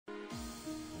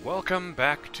Welcome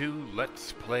back to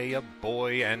Let's Play A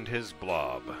Boy and His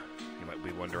Blob. You might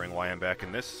be wondering why I'm back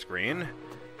in this screen,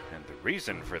 and the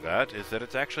reason for that is that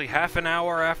it's actually half an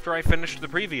hour after I finished the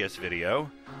previous video,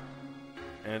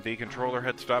 and the controller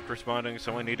had stopped responding,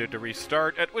 so I needed to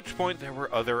restart, at which point there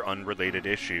were other unrelated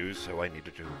issues, so I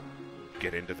needed to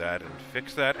get into that and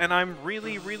fix that, and I'm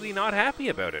really not happy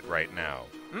about it right now.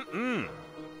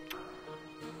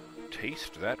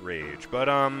 Taste that rage. But,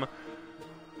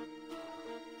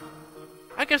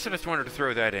 I guess I just wanted to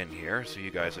throw that in here, so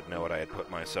you guys would know what I had put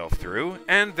myself through,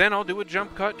 and then I'll do a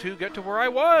jump cut to get to where I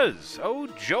was! Oh,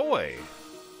 joy!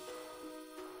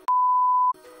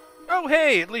 Oh,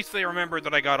 hey! At least they remembered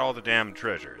that I got all the damn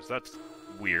treasures. That's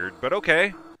weird, but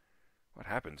okay. What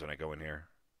happens when I go in here?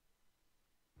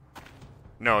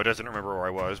 No, it doesn't remember where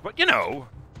I was, but you know!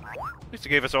 At least it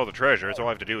gave us all the treasures, all I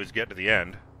have to do is get to the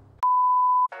end.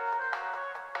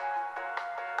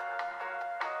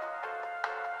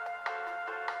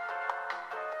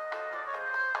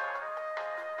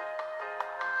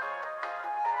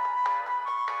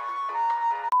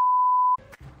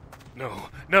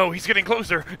 No, he's getting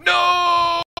closer!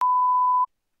 No!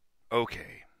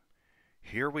 Okay.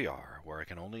 Here we are, where I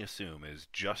can only assume is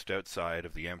just outside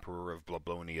of the Emperor of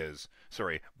Blobolonia's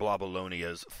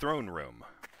throne room.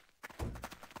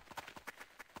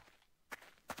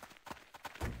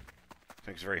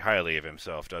 Thinks very highly of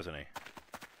himself, doesn't he?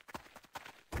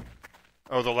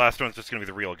 Oh, the last one's just gonna be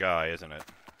the real guy, isn't it?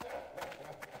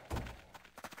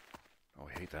 Oh,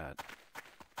 I hate that.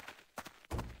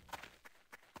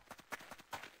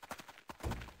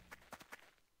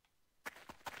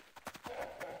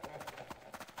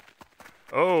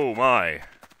 Oh my.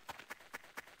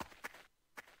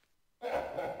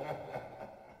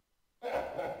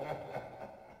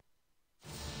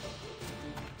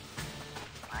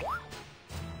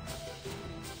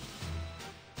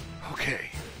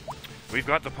 Okay. We've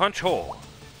got the punch hole,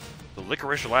 the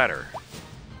licorice ladder,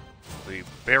 the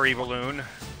berry balloon,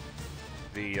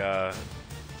 the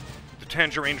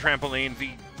tangerine trampoline,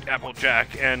 the applejack,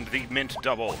 and the mint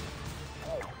double.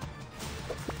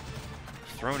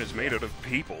 Throne is made out of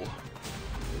people.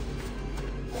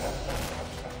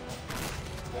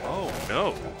 Oh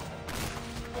no.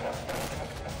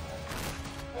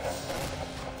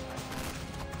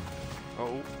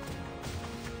 Oh.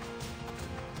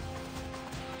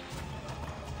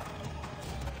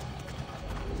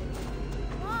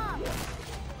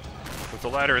 With the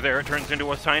ladder there, it turns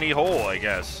into a tiny hole, I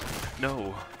guess.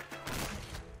 No.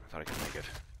 I thought I could make it.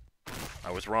 I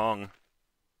was wrong.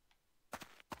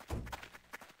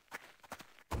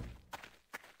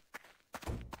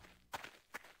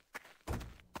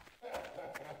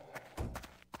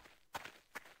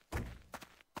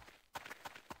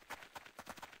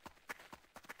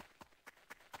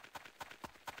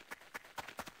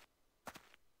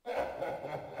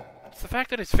 It's the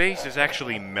fact that his face is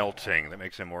actually melting that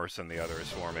makes him worse than the others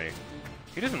for me.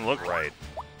 He doesn't look right.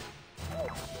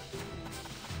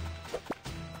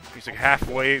 He's like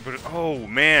halfway, but oh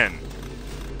man!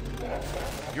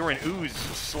 You're an ooze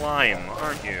slime,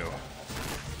 aren't you?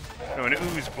 No, an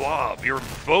ooze blob. You're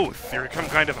both. You're some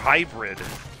kind of hybrid.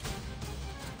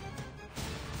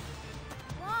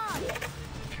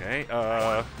 Okay,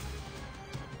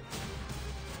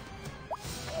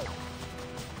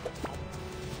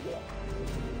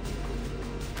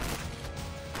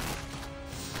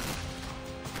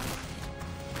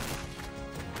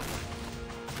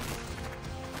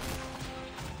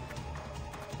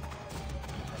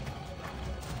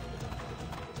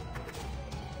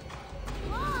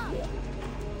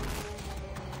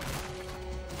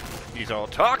 he's all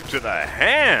talk to the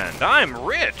hand. I'm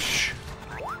rich.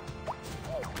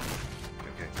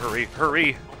 Okay,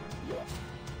 hurry.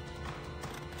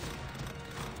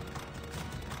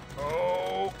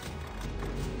 Oh.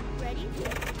 Ready?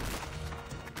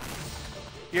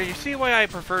 Yeah, you see why I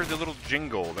prefer the little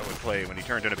jingle that would play when he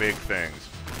turned into big things.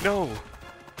 No.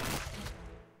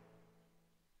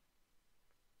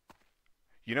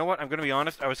 You know what? I'm going to be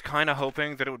honest. I was kind of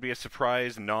hoping that it would be a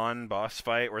surprise non-boss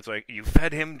fight where it's like, you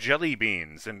fed him jelly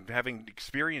beans, and having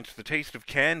experienced the taste of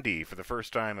candy for the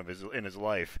first time in his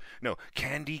life. No,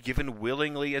 candy given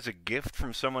willingly as a gift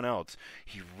from someone else.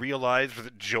 He realized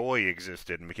that joy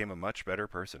existed and became a much better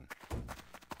person.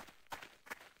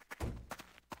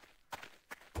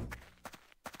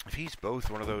 If he's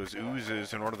both one of those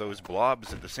oozes and one of those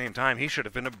blobs at the same time, he should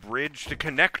have been a bridge to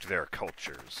connect their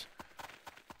cultures.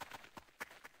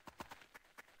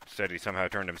 Instead, he somehow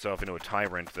turned himself into a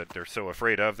tyrant that they're so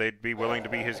afraid of, they'd be willing to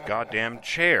be his goddamn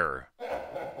chair.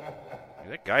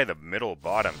 That guy in the middle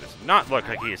bottom does not look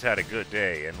like he's had a good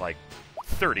day in, like,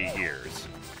 30 years.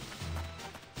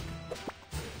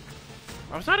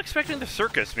 I was not expecting the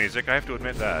circus music, I have to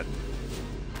admit that.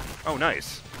 Oh,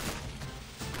 nice.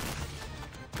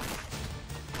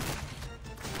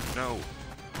 No.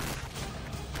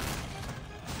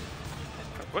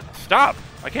 What? Stop!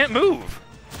 I can't move!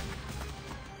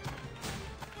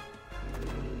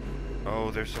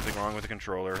 Oh, there's something wrong with the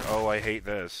controller. Oh, I hate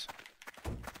this.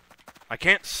 I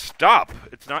can't stop!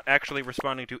 It's not actually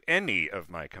responding to any of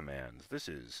my commands. This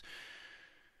is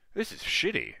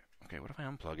shitty. Okay, what if I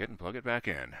unplug it and plug it back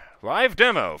in? Live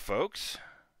demo, folks!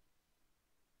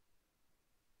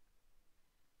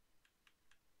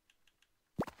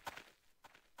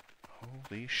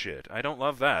 Holy shit. I don't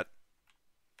love that.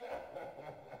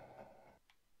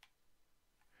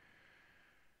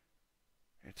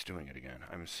 It's doing it again.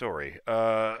 I'm sorry.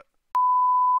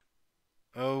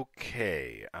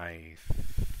 Okay. I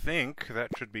think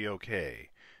that should be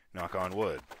okay. Knock on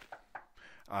wood.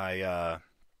 I,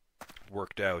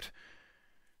 worked out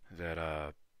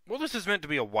that, well, this is meant to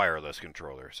be a wireless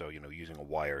controller, so, you know, using a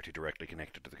wire to directly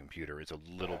connect it to the computer is a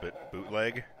little bit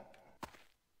bootleg.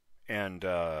 And,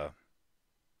 I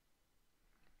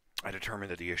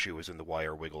determined that the issue is in the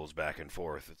wire wiggles back and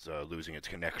forth. It's, losing its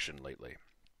connection lately.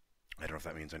 I don't know if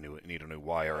that means I need a new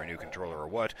wire or a new controller or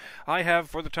what. I have,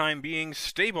 for the time being,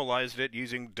 stabilized it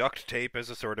using duct tape as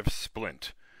a sort of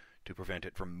splint to prevent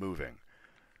it from moving.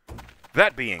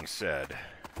 That being said,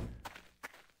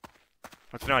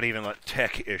 let's not even let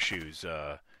tech issues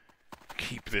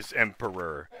keep this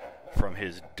emperor from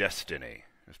his destiny.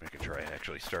 Just making sure I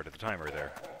actually started the timer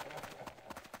there.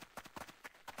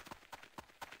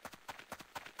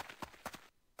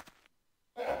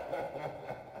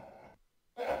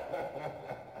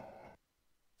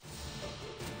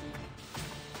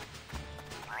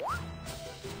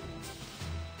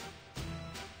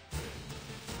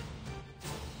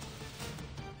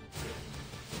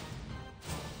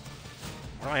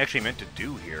 What am I actually meant to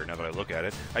do here, now that I look at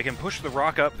it? I can push the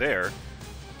rock up there,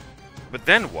 but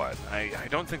then what? I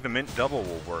don't think the mint double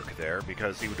will work there,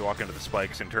 because he would walk into the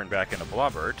spikes and turn back into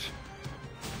Blobert.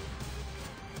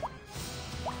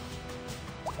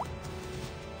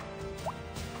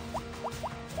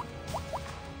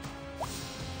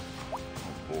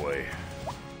 Oh boy.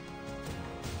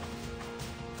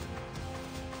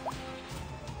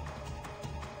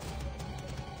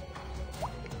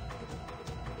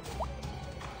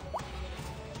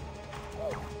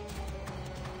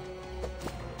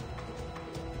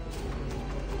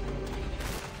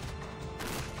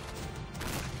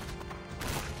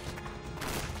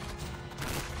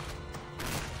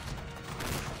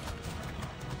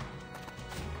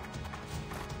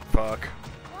 Fuck.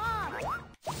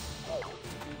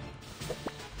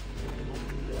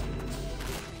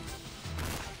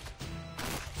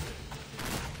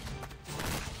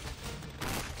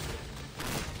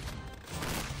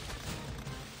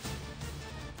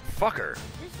 Fucker.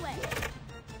 This way.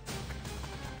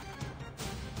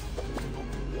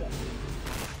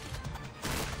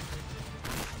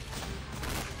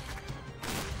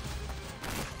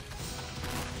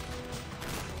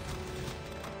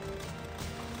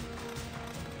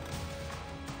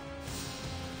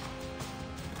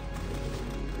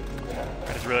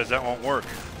 I just realized that won't work.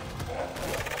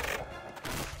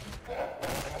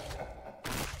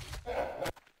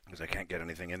 Because I can't get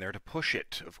anything in there to push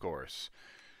it, of course.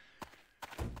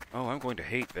 Oh, I'm going to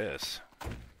hate this.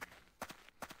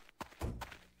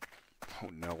 Oh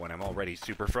no, when I'm already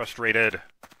super frustrated.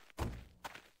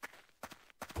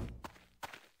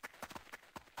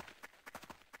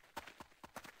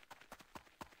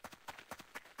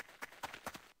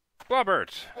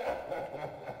 Blobert!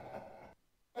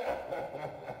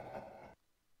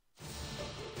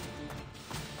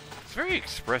 It's very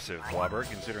expressive, Blobert,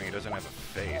 considering he doesn't have a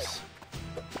face.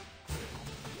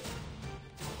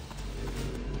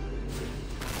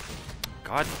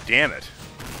 God damn it.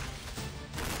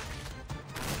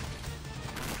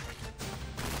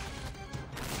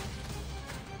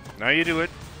 Now you do it.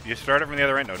 You start it from the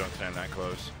other end. No, don't stand that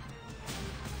close.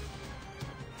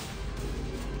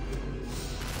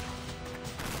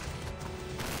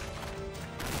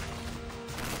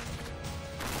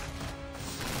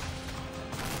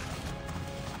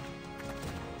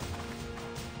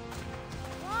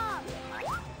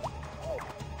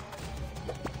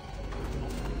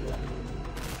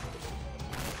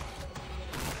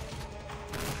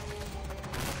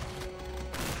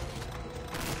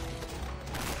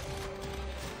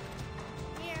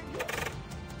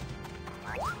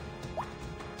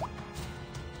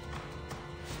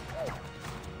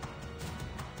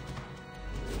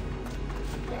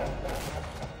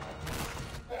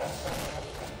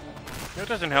 It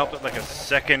doesn't help that like a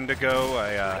second ago I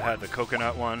had the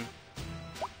coconut one.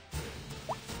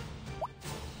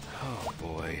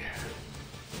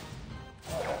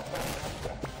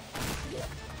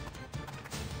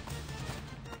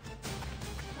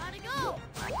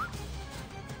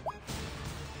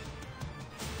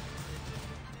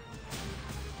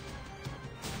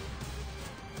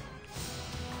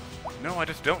 No, I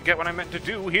just don't get what I meant to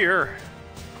do here.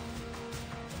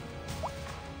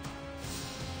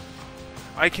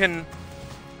 I can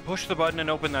push the button and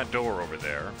open that door over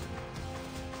there.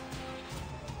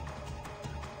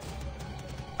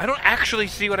 I don't actually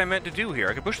see what I meant to do here.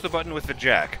 I could push the button with the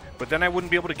jack, but then I wouldn't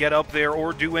be able to get up there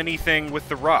or do anything with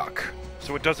the rock,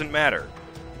 so it doesn't matter.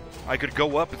 I could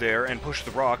go up there and push the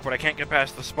rock, but I can't get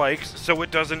past the spikes, so it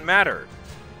doesn't matter.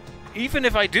 Even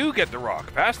if I do get the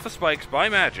rock past the spikes by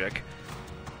magic,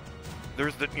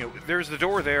 there's the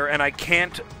door there, and I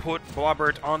can't put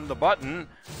Blobert on the button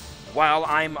while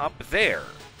I'm up there.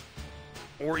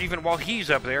 Or even while he's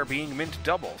up there being mint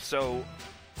double, so...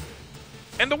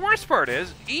 And the worst part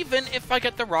is, even if I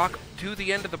get the rock to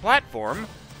the end of the platform,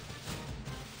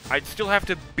 I'd still have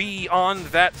to be on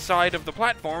that side of the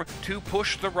platform to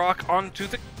push the rock onto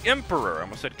the Emperor. I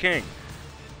almost said King.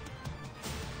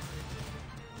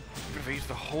 Even if I use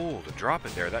the hole to drop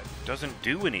it there, that doesn't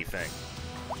do anything.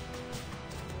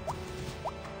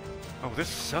 Oh, this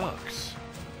sucks.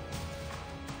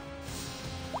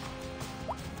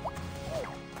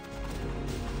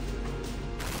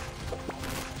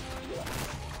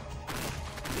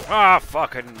 Ah,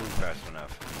 fuck, I didn't move fast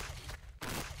enough.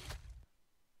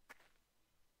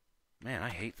 Man, I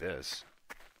hate this.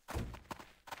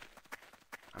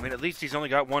 I mean, at least he's only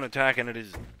got one attack and it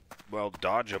is, well,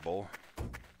 dodgeable.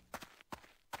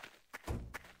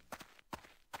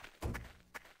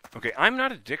 Okay, I'm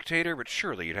not a dictator, but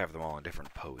surely you'd have them all in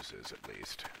different poses, at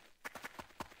least.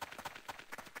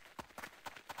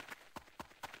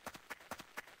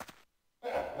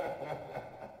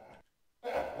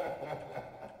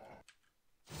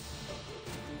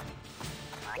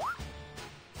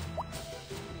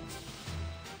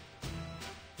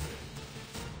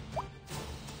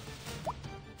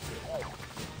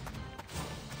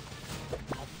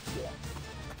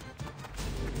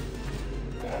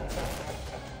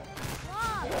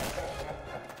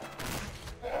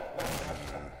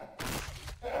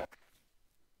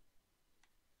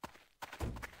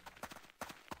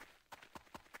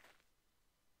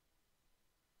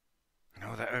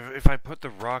 If I put the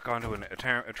rock onto a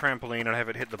trampoline and have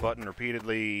it hit the button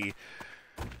repeatedly...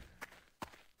 I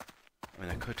mean,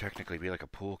 that could technically be like a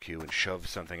pool cue and shove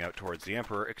something out towards the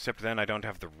Emperor, except then I don't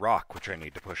have the rock, which I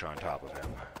need to push on top of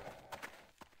him.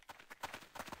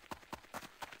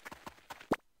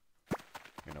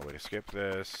 No way to skip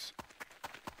this.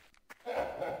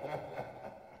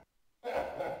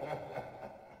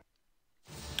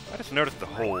 I just noticed the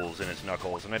holes in his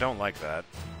knuckles, and I don't like that.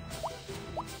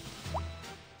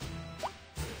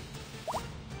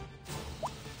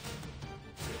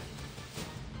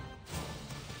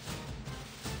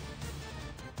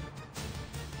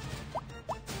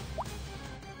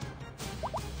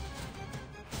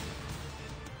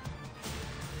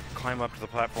 Climb up to the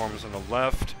platforms on the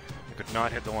left. I could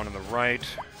not hit the one on the right.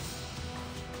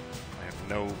 I have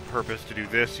no purpose to do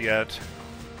this yet.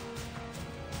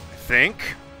 I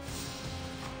think.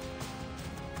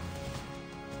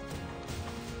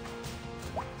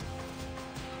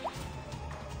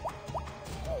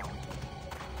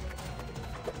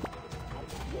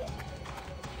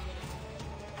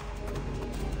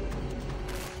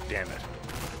 Damn it.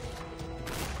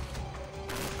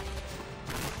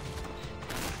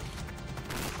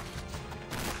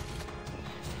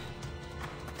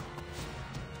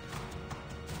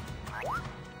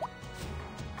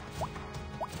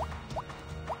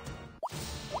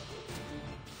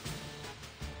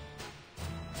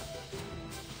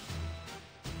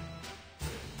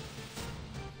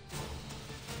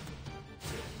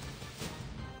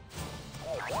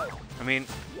 I mean,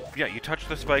 yeah, you touch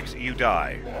the spikes, you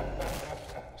die.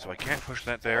 So I can't push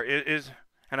that there.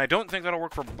 And I don't think that'll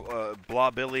work for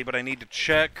Blob Billy, but I need to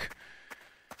check.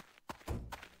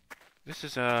 This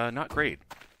is not great.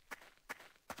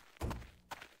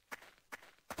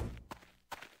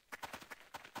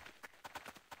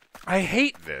 I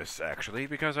hate this, actually,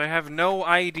 because I have no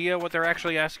idea what they're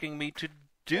actually asking me to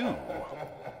do.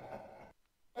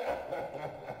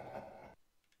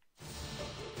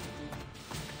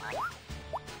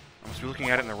 Be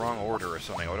looking at it in the wrong order or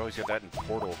something. I would always get that in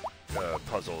Portal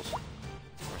puzzles.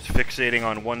 I was fixating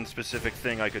on one specific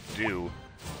thing I could do,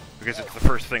 because it's the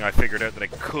first thing I figured out that I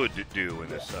could do in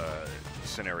this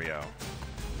scenario.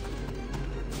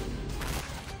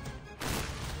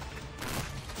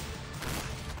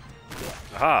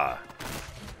 Aha!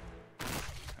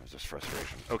 That was just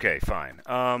frustration. Okay, fine.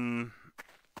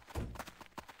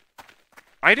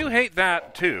 I do hate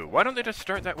that, too. Why don't they just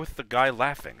start that with the guy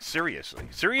laughing? Seriously.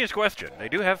 Serious question. They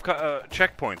do have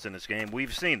checkpoints in this game.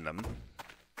 We've seen them.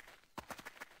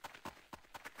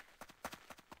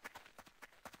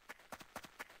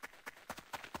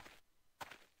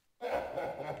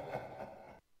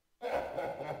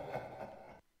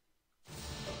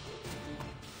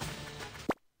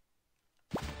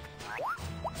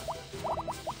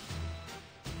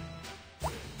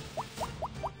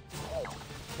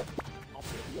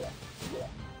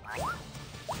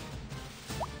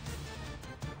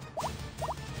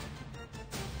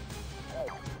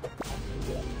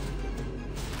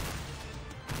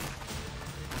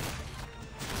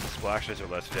 splashes are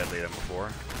less deadly than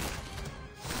before.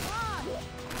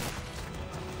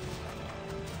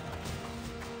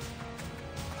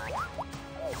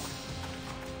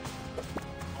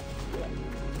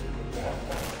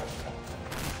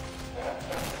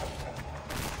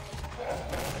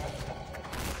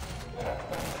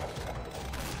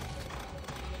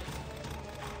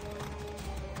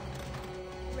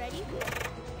 Ready?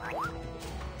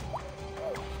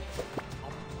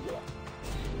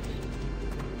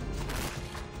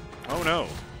 Oh no!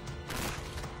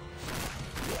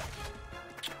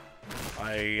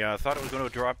 I thought it was going to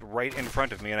drop right in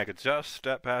front of me and I could just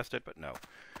step past it, but no.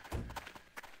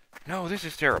 No, this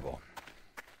is terrible.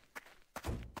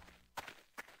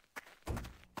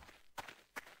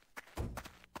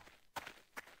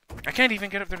 I can't even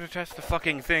get up there to test the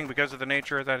fucking thing because of the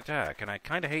nature of that attack, and I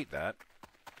kinda hate that.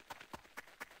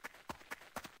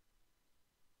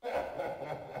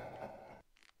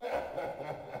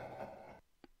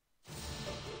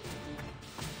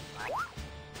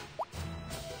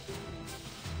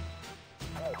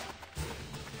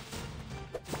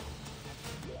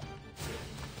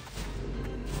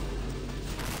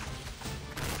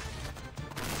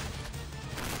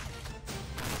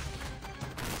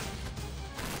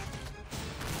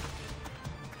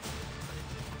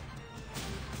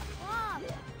 Blob!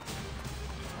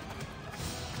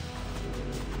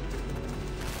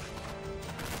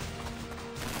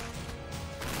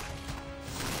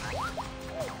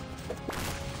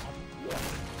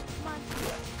 Come on.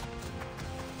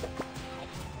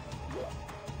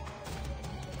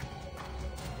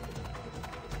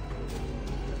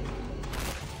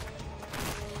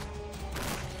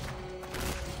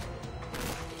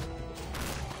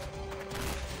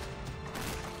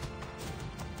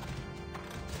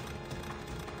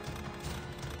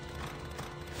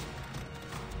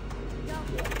 Go.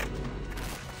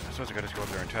 I suppose I gotta just go up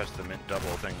there and test the mint double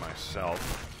thing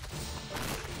myself.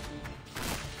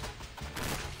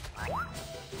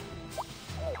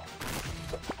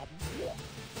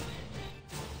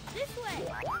 This way!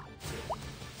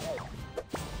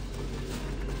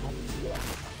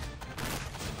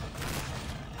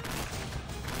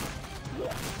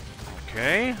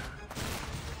 Okay.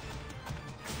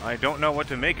 I don't know what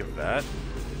to make of that.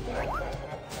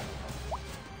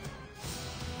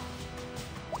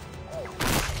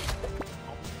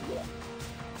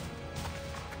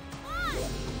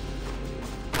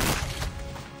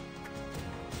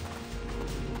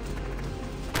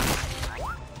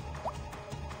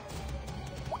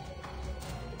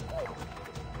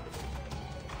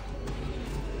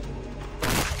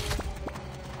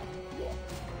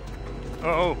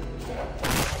 Uh-oh!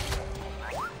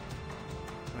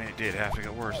 I mean, it did have to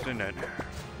get worse, didn't it?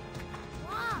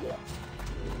 Blob!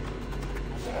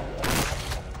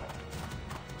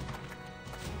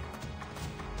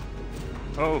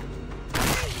 Oh!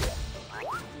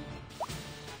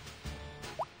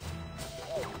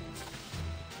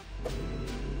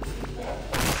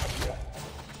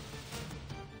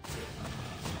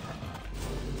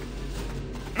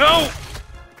 No!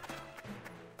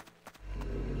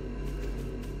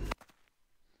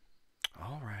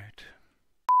 All right.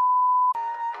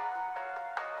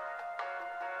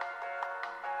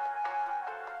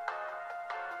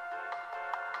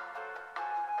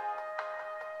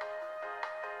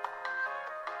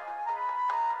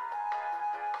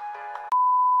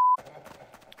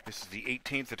 This is the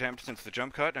 18th attempt since the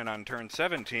jump cut, and on turn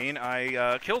 17,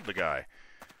 I killed the guy.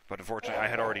 But unfortunately, I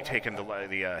had already taken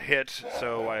the hit,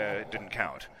 so it didn't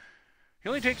count. He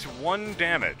only takes 1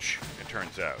 damage, it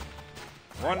turns out.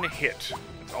 1 hit.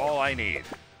 That's all I need.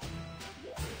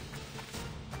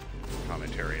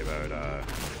 Commentary about,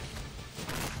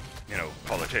 you know,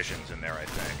 politicians in there, I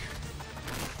think.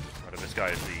 But this guy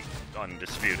is the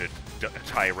undisputed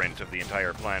tyrant of the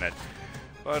entire planet.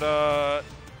 But,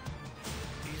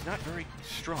 he's not very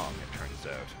strong, it turns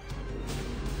out.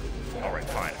 Alright,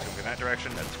 fine. It's going in that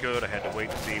direction. That's good. I had to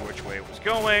wait to see which way it was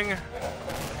going,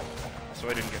 so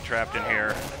I didn't get trapped in here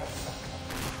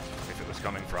if it was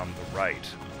coming from the right.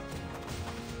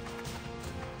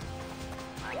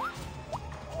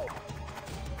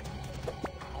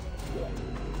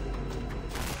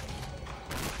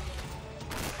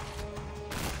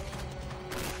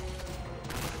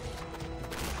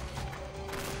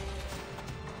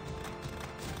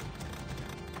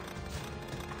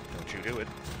 Don't you do it.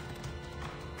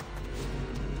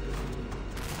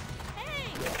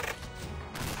 Hey!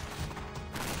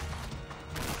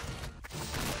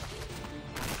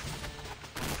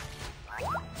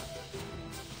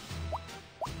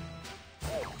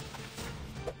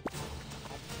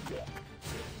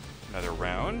 Another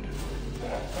round.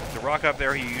 The rock up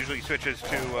there, he usually switches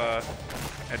to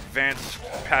advanced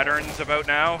patterns about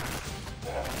now.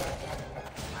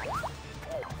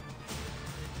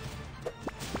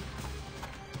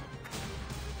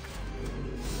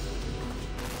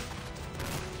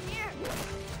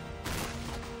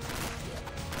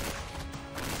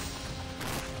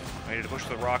 I need to push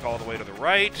the rock all the way to the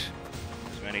right,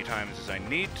 as many times as I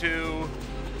need to.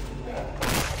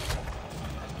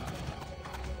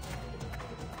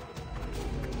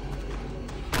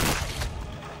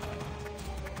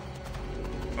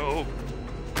 Oh.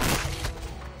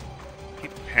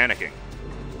 Keep panicking.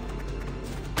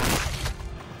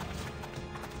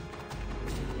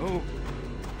 Oh.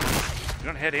 You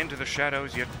don't head into the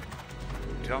shadows, you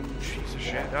dumb piece of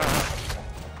shit. Ah.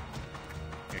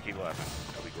 Yeah, keep laughing.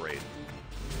 That'll be great.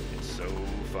 It's so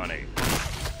funny.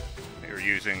 You're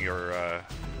using your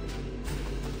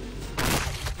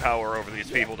power over these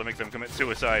people to make them commit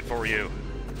suicide for you.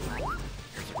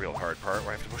 Here's the real hard part where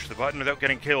I have to push the button without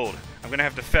getting killed. I'm gonna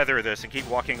have to feather this and keep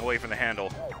walking away from the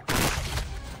handle.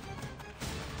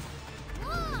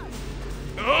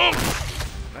 Oh!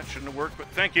 That shouldn't have worked, but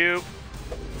thank you.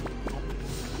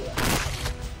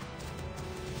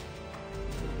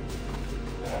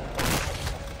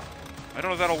 I don't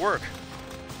know if that'll work.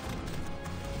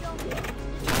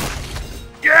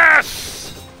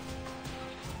 Yes!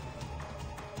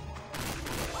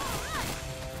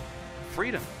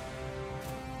 Freedom.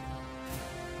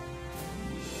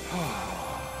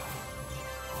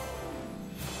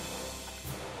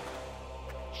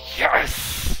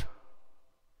 Yes!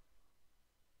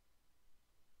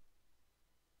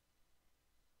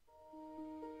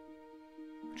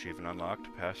 Achievement unlocked,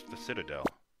 past the Citadel.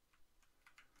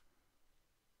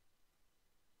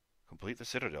 Complete the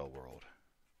Citadel world.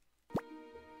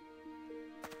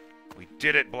 We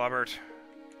did it, Blobert!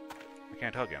 I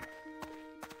can't hug him.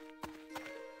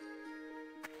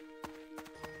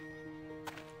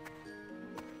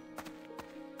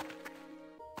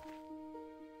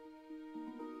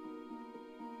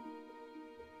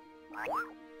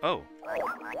 Oh.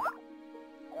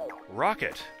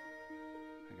 Rocket!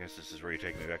 I guess this is where you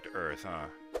take me back to Earth, huh?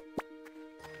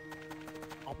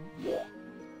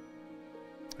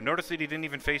 I noticed that he didn't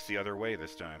even face the other way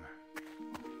this time.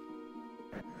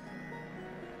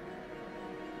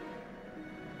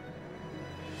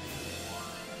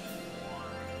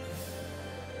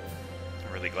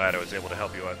 I'm really glad I was able to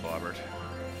help you out, Blobert.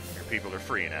 Your people are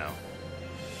free now.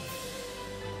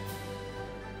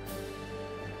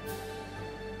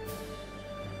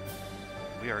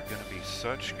 We are gonna be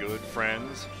such good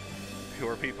friends,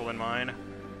 your people and mine.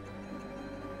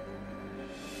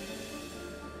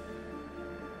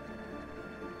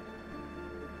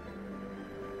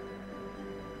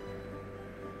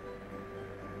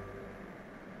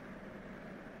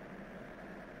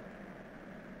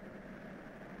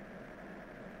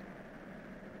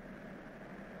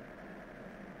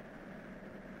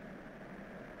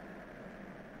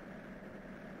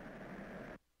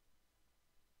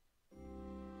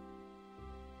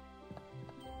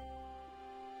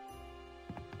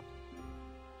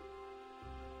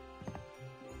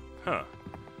 Huh.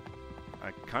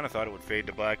 I kind of thought it would fade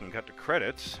to black and cut to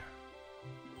credits.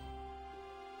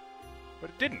 But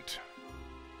it didn't.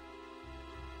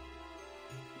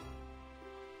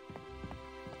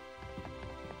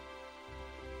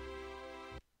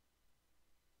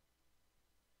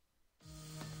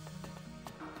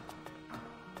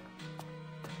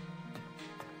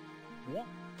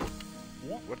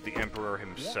 What did the Emperor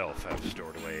himself have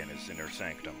stored away in his inner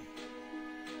sanctum?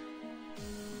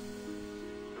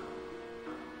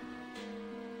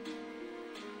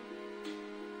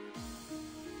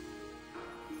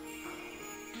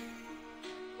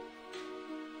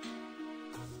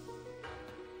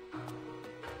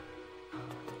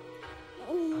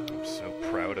 I'm so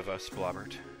proud of us,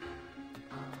 Blobert.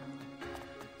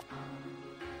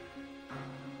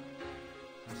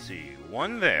 Let's see,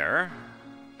 one there.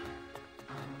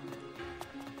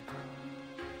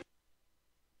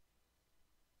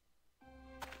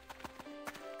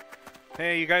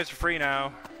 Hey, you guys are free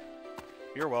now.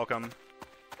 You're welcome.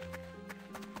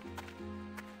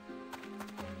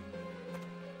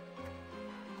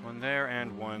 One there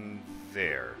and one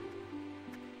there.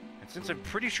 And since I'm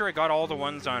pretty sure I got all the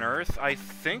ones on Earth, I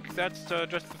think that's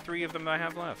just the 3 of them I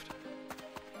have left.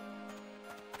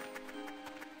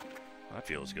 Well, that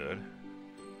feels good.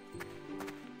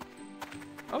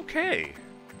 Okay.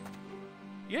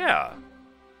 Yeah.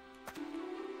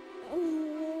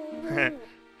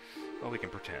 Well, we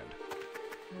can pretend.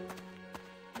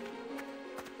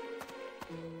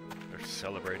 They're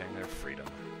celebrating their freedom.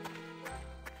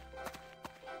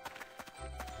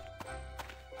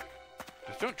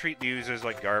 Don't treat these as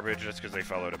like garbage just because they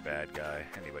followed a bad guy.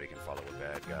 Anybody can follow a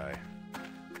bad guy.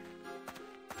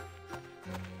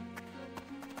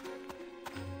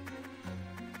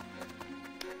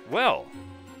 Well,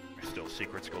 there's still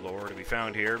secrets galore to be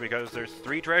found here because there's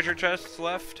 3 treasure chests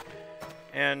left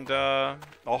and a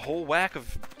whole whack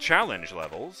of challenge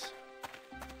levels.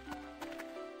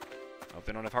 Hope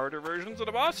they don't have harder versions of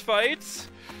the boss fights.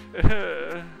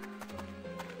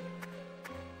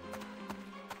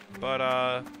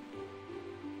 But,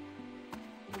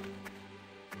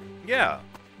 yeah.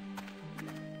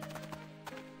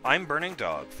 I'm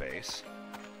BurningDogFace,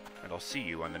 and I'll see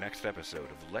you on the next episode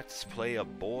of Let's Play a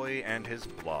Boy and His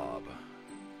Blob.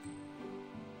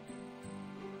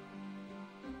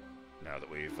 Now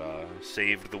that we've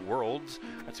saved the worlds,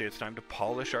 I'd say it's time to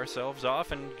polish ourselves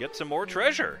off and get some more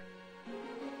treasure.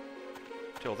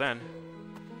 Till then,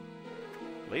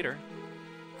 later.